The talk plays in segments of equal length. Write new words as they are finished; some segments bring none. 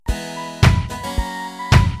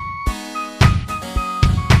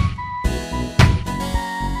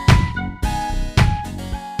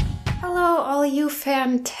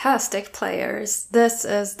fantastic players. This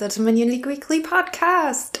is the Dominion League Weekly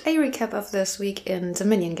Podcast, a recap of this week in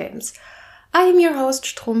Dominion games. I am your host,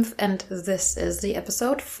 Strumpf, and this is the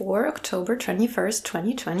episode for October 21st,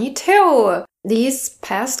 2022. These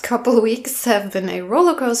past couple weeks have been a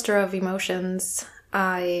roller coaster of emotions.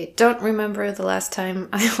 I don't remember the last time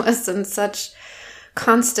I was in such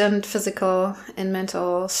constant physical and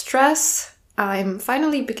mental stress. I'm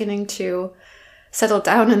finally beginning to settle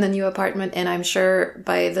down in the new apartment, and I'm sure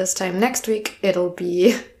by this time next week it'll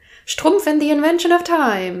be Strumpf and the Invention of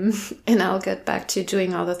Time, and I'll get back to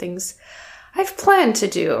doing all the things I've planned to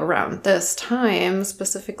do around this time,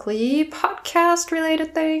 specifically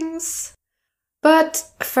podcast-related things. But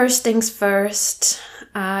first things first,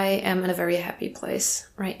 I am in a very happy place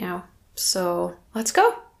right now, so let's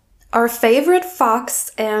go. Our favorite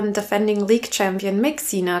Fox and defending league champion Mick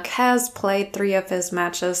Cenac has played 3 of his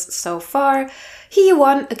matches so far. He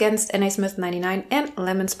won against Naismith 99 and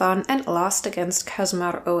Lemonspawn and lost against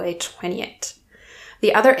Kazumar 0828.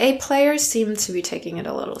 The other A players seem to be taking it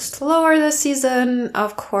a little slower this season.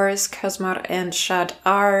 Of course, Kazumar and Shad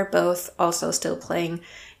are both also still playing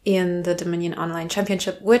in the Dominion Online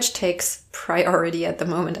Championship, which takes priority at the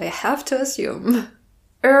moment, I have to assume.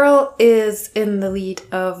 Earl is in the lead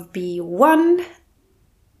of B1.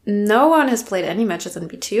 No one has played any matches in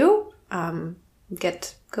B2.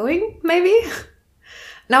 Get going, maybe?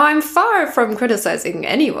 Now, I'm far from criticizing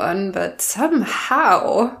anyone, but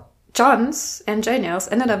somehow Johns and J-Nails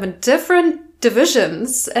ended up in different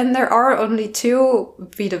divisions, and there are only 2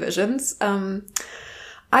 B divisions.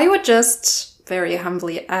 I would just very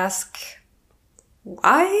humbly ask,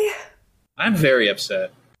 why? I'm very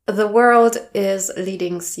upset. The World is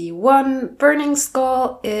leading C1, Burning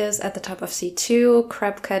Skull is at the top of C2,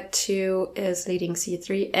 Crabcat 2 is leading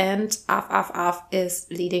C3, and Off is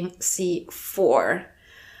leading C4.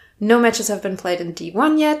 No matches have been played in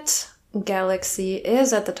D1 yet. Galaxy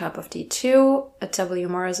is at the top of D2, W.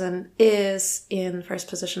 Morrison is in first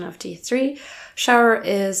position of D3, Shower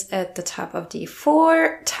is at the top of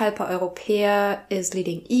D4, Talpa Europea is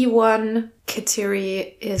leading E1,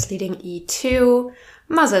 Kitiri is leading E2,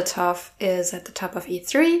 Mazeltov is at the top of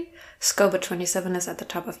E3, Scoba27 is at the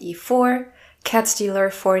top of E4,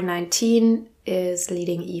 Catstealer 419 is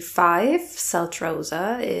leading E5,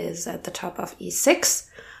 Celtrosa is at the top of E6,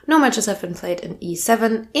 no matches have been played in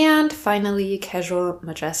E7, and finally Casual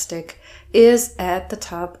Majestic is at the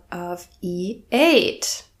top of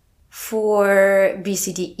E8. For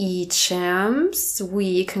BCDE champs,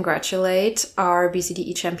 we congratulate our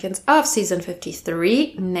BCDE champions of season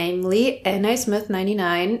 53, namely Naismith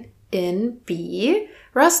 99 in B,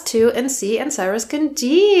 Rust 2 in C, and Cyrus in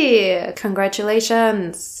D.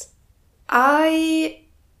 Congratulations! I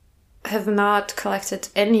have not collected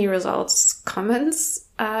any results comments,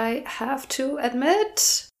 I have to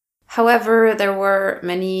admit. However, there were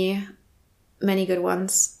many good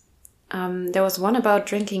ones. There was one about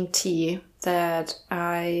drinking tea that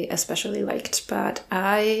I especially liked, but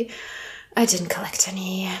I didn't collect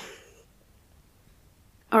any.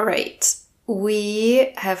 All right.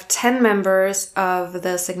 We have 10 members of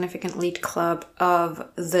the Significant Lead Club of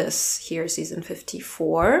this here season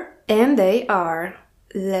 54, and they are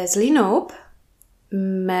Leslie Nope,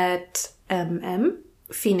 Matt MM,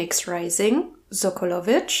 Phoenix Rising,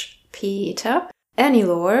 Sokolovich, Peter,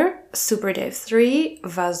 Anilor, Super Dave 3,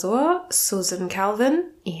 Vazor, Susan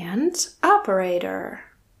Calvin, and Operator.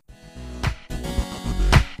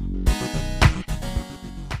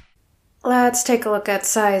 Let's take a look at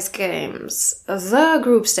size games. The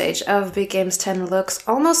group stage of Big Games 10 looks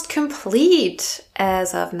almost complete.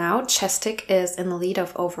 As of now, Chestic is in the lead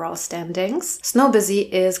of overall standings. Snowbusy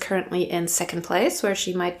is currently in second place, where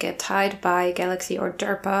she might get tied by Galaxy or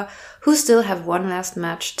Derpa, who still have one last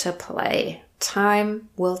match to play. Time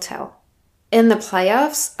will tell. In the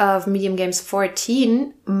playoffs of Medium Games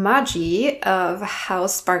 14, Magi of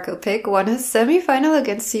House Sparkle Pick won his semi-final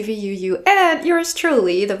against CVUU, and yours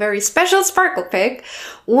truly, the very special Sparkle Pick,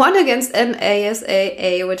 won against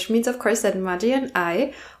NASAA, which means, of course, that Magi and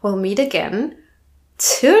I will meet again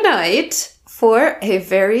tonight for a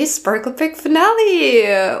very Sparkle Pick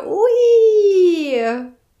finale. Whee!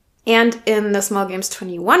 And in the Small Games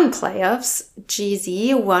 21 playoffs,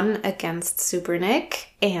 GZ won against Super Nick,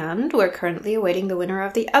 and we're currently awaiting the winner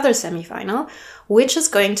of the other semifinal, which is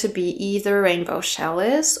going to be either Rainbow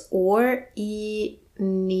Chalice or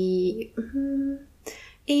Ininima.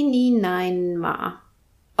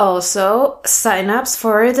 Also, sign-ups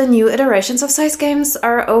for the new iterations of Size Games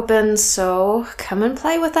are open, so come and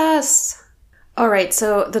play with us. Alright,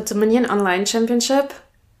 so the Dominion Online Championship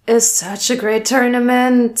is such a great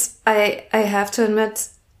tournament. I have to admit,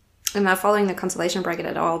 I'm not following the consolation bracket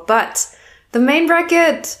at all, but the main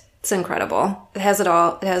bracket, it's incredible. It has it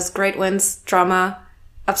all. It has great wins, drama,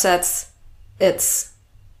 upsets. It's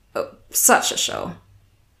such a show.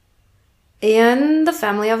 In the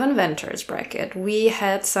Family of Inventors bracket, we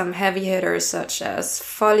had some heavy hitters such as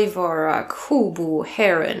Folivora, Kubu,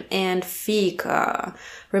 Heron, and Fika.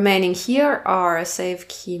 Remaining here are Save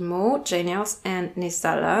Kimo, Janiels, and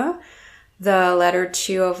Nisala, the latter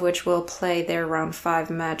two of which will play their round 5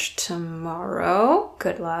 match tomorrow.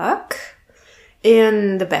 Good luck.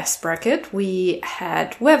 In the best bracket, we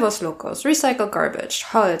had Huevos Locos, Recycle Garbage,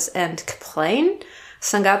 Holz, and Kplane.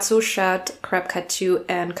 Sangatsu, Shad, Crabcat 2,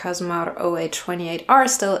 and Kazumar 0828 are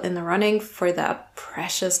still in the running for that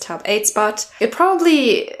precious top 8 spot. It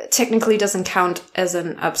probably technically doesn't count as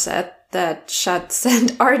an upset that Shad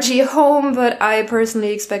sent RG home, but I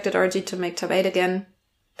personally expected RG to make top 8 again.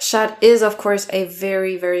 Shad is, of course, a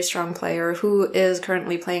very, very strong player who is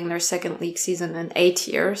currently playing their second league season in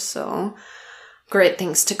A-tier, so great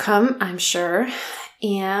things to come, I'm sure.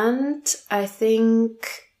 And I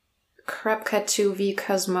think Crabcat 2 v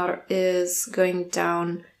Kazumar is going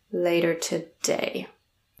down later today.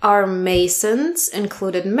 Our Masons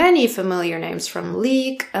included many familiar names from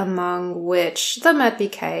League, among which the Matt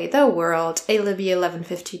BK, The World,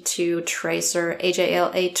 Alibi1152, Tracer,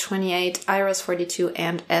 AJL828, Iris42,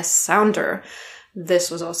 and S Sounder. This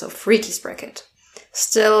was also Freaky's bracket.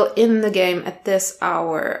 Still in the game at this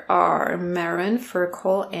hour are Marin,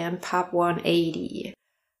 Furcole, and Pop180.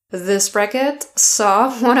 This bracket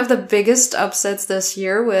saw one of the biggest upsets this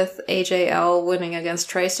year with AJL winning against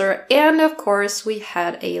Tracer, and of course we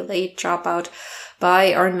had a late dropout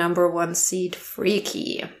by our number 1 seed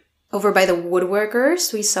Freaky. Over by the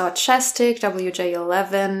Woodworkers, we saw Chestic,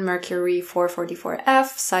 WJ11, Mercury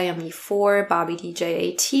 444F, Siamese 4, Bobby DJ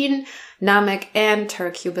 18, Namek, and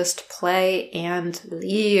Terracubist play and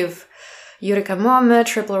leave. Yurika Mohammed,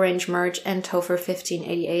 Triple Range Merge, and Topher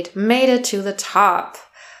 1588 made it to the top.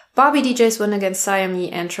 Bobby DJ's win against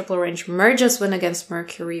Siamese and Triple Range Merge's win against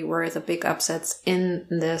Mercury were the big upsets in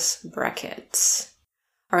this bracket.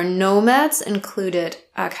 Our Nomads included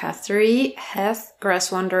Aka3, Heth,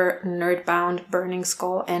 Grasswander, Nerdbound, Burning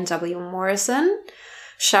Skull, and W. Morrison.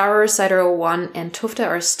 Shower, Cider 01, and Tufte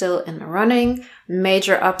are still in the running.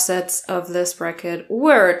 Major upsets of this bracket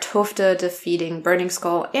were Tufte defeating Burning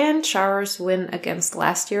Skull and Shower's win against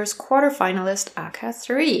last year's quarterfinalist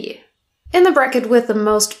Aka3. In the bracket with the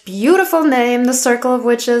most beautiful name, the Circle of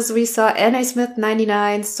Witches, we saw N.A. Smith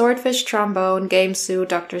 99, Swordfish Trombone, Gamesu,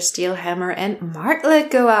 Dr. Steelhammer, and Martlet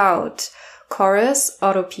go out. Chorus,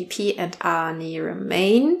 Auto PP, and Ani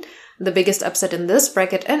remain. The biggest upset in this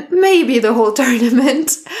bracket, and maybe the whole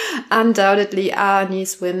tournament, undoubtedly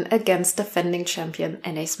Ani's win against defending champion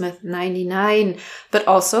N.A. Smith 99, but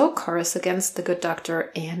also Chorus against the Good Doctor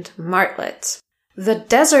and Martlet. The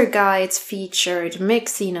Desert Guides featured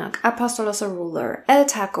Mixinok, Apostolos Ruler, El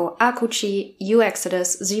Taco, Akuchi, U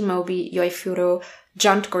Exodus, Zmobi, Yoifuro,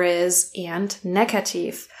 Junt Grizz, and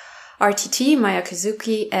Negative. RTT, Maya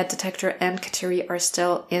Kazuki, Ed Detector, and Kateri are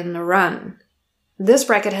still in the run. This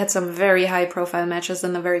bracket had some very high-profile matches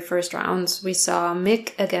in the very first rounds. We saw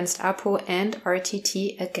Mick against Apu and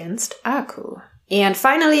RTT against Aku. And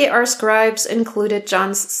finally, our scribes included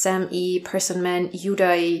Johns, Sam E, Person Man,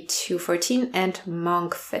 Yudai 214, and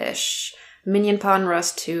Monkfish. Minion Pawn,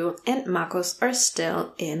 Rust 2, and Marcos are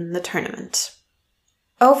still in the tournament.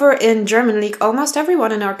 Over in German League, almost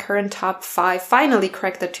everyone in our current top 5 finally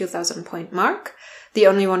cracked the 2,000 point mark. The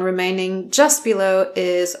only one remaining just below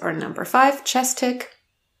is our number 5, Chestic.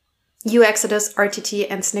 U Exodus, RTT,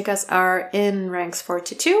 and Snickers are in ranks 4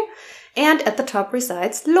 to 2, and at the top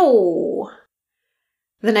resides Lo.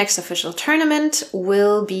 The next official tournament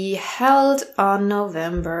will be held on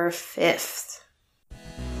November 5th.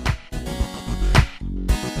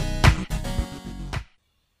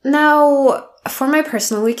 Now, for my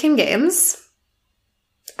personal weekend games,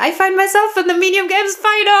 I find myself in the Medium Games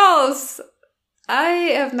Finals! I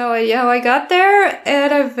have no idea how I got there,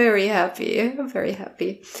 and I'm very happy. I'm very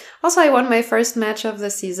happy. Also, I won my first match of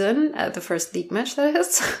the season, the first league match, that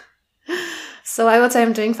is. So I would say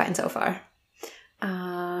I'm doing fine so far.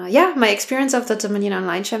 My experience of the Dominion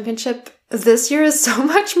Online Championship this year is so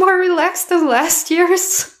much more relaxed than last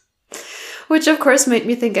year's. Which of course made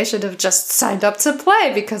me think I should have just signed up to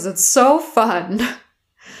play because it's so fun.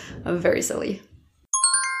 I'm very silly.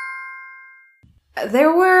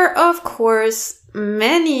 There were, of course,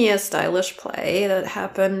 many a stylish play that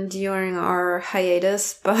happened during our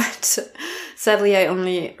hiatus, but sadly I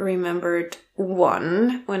only remembered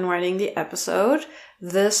one when writing the episode.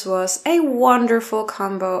 This was a wonderful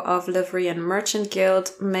combo of Livery and Merchant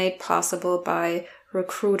Guild made possible by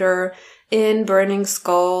recruiter in Burning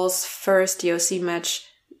Skull's first DOC match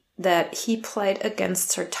that he played against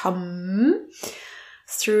Sir Tom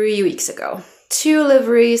 3 weeks ago. 2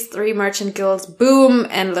 liveries, 3 merchant guilds, boom,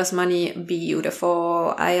 endless money,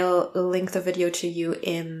 beautiful. I'll link the video to you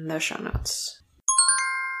in the show notes.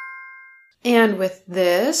 And with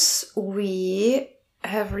this, we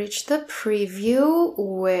have reached the preview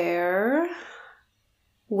where,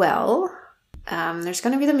 well, there's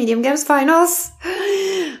going to be the Medium Games Finals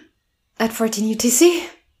at 14 UTC.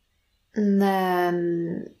 And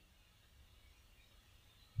then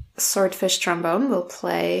Swordfish Trombone will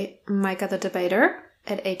play Micah the Debater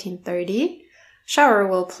at 18:30. Shower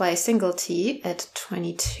will play Single T at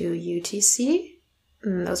 22 UTC.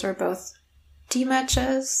 And those are both D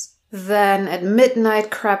matches. Then at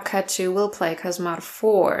midnight, Crabcat2 will play Kazmar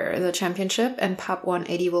for the championship, and Pop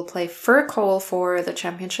 180 will play Furcole for the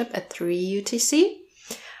championship at 3 UTC.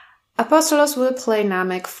 Apostolos will play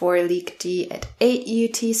Namek for League D at 8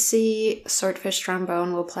 UTC. Swordfish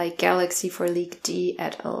Trombone will play Galaxy for League D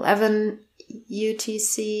at 11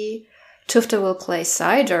 UTC. Tufte will play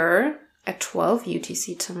Cider at 12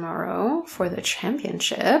 UTC tomorrow for the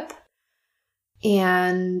championship.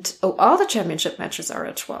 And, all the championship matches are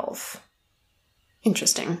at 12.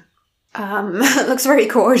 Interesting. Looks very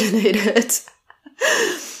coordinated.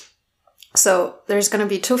 So, there's going to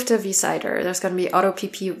be Tufte v Cider, there's going to be Otto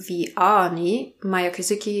PP v Aani, Maya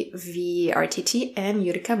Kuzuki v RTT, and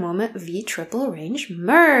Yurika Momo v Triple Range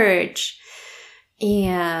Merge.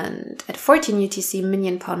 And at 14 UTC,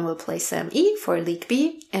 Minion Pon will play Sam E for League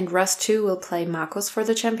B, and Rust2 will play Marcos for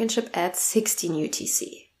the championship at 16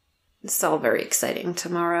 UTC. It's all very exciting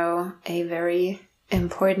tomorrow. A very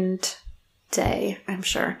important day, I'm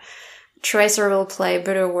sure. Tracer will play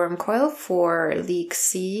Bitter Wormcoil for League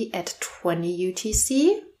C at 20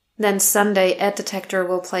 UTC. Then Sunday, Ed Detector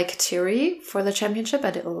will play Katiri for the championship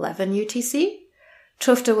at 11 UTC.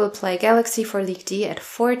 Tufte will play Galaxy for League D at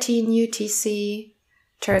 14 UTC.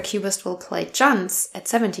 Terracubist will play Jans at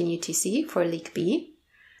 17 UTC for League B.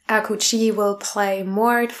 Akuchi will play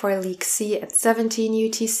Mord for League C at 17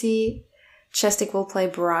 UTC. Chestic will play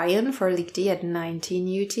Brian for League D at 19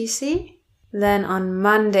 UTC. Then on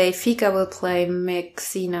Monday, Fika will play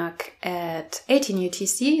Mixinak at 18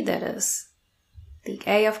 UTC, that is League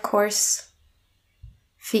A, of course.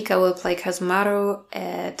 Fika will play Kazmaru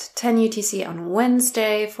at 10 UTC on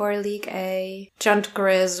Wednesday for League A. Junt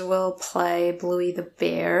Grizz will play Bluey the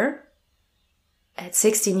Bear at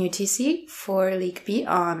 16 UTC for League B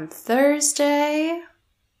on Thursday.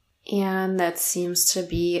 And that seems to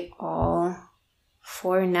be all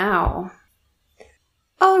for now.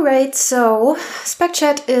 Alright, so Spec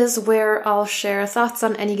Chat is where I'll share thoughts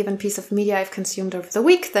on any given piece of media I've consumed over the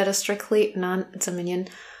week that is strictly non-Dominion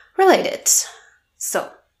related.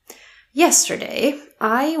 So, yesterday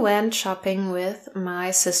I went shopping with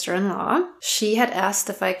my sister-in-law. She had asked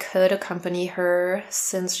if I could accompany her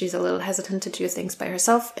since she's a little hesitant to do things by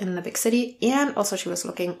herself in the big city, and also she was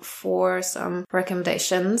looking for some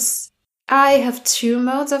recommendations. I have 2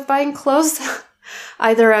 modes of buying clothes.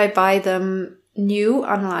 Either I buy them new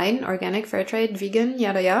online, organic, fair trade, vegan,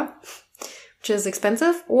 yada yada, which is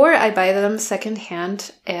expensive, or I buy them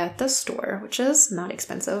secondhand at the store, which is not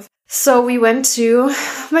expensive. So we went to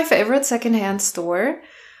my favorite secondhand store,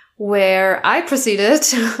 where I proceeded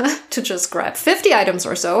to just grab 50 items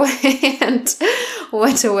or so and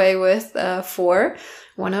went away with 4,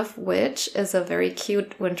 one of which is a very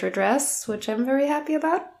cute winter dress, which I'm very happy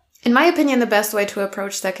about. In my opinion, the best way to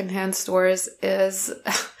approach secondhand stores is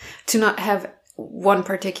to not have one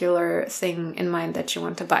particular thing in mind that you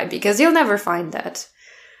want to buy, because you'll never find that.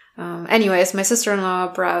 Anyways, my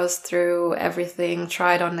sister-in-law browsed through everything,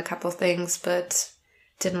 tried on a couple things, but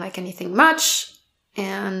didn't like anything much.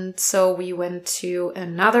 And so we went to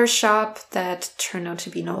another shop that turned out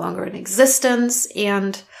to be no longer in existence.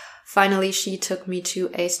 And finally, she took me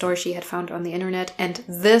to a store she had found on the internet. And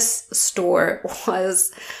this store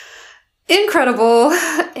was incredible,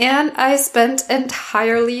 and I spent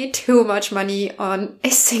entirely too much money on a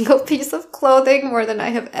single piece of clothing, more than I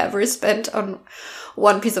have ever spent on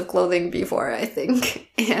one piece of clothing before, I think.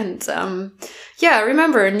 And yeah,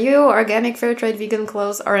 remember, new organic fair trade vegan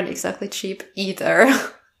clothes aren't exactly cheap either.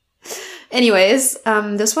 Anyways,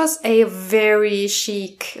 this was a very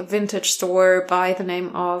chic vintage store by the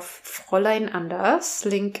name of Fräulein Anders,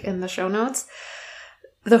 link in the show notes.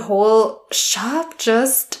 The whole shop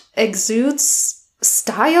just exudes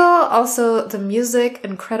style. Also, the music,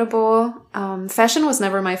 incredible. Fashion was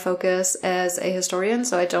never my focus as a historian,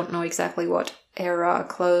 so I don't know exactly what era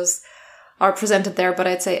clothes are presented there, but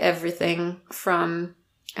I'd say everything from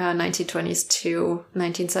 1920s to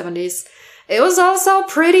 1970s it was also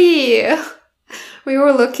pretty. We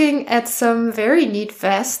were looking at some very neat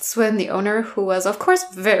vests when the owner, who was of course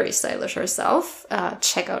very stylish herself,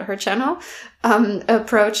 check out her channel,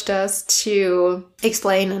 approached us to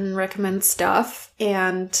explain and recommend stuff.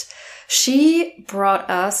 And she brought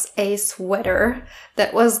us a sweater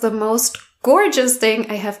that was the most gorgeous thing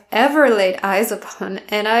I have ever laid eyes upon.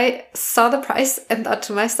 And I saw the price and thought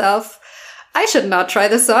to myself, I should not try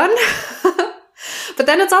this on. But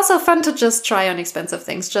then it's also fun to just try on expensive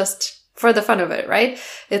things, just for the fun of it, right?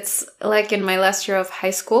 It's like in my last year of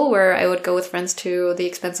high school where I would go with friends to the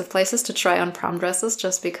expensive places to try on prom dresses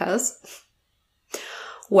just because.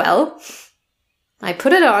 Well, I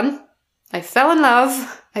put it on. I fell in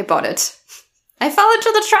love. I bought it. I fell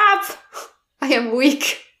into the trap. I am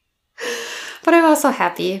weak. But I'm also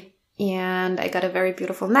happy. And I got a very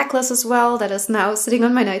beautiful necklace as well that is now sitting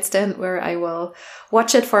on my nightstand where I will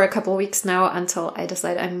watch it for a couple weeks now until I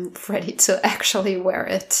decide I'm ready to actually wear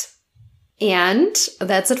it. And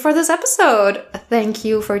that's it for this episode. Thank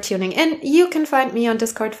you for tuning in. You can find me on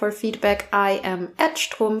Discord for feedback. I am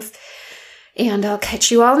 @Strumpf. And I'll catch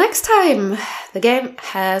you all next time. The game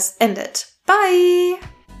has ended. Bye!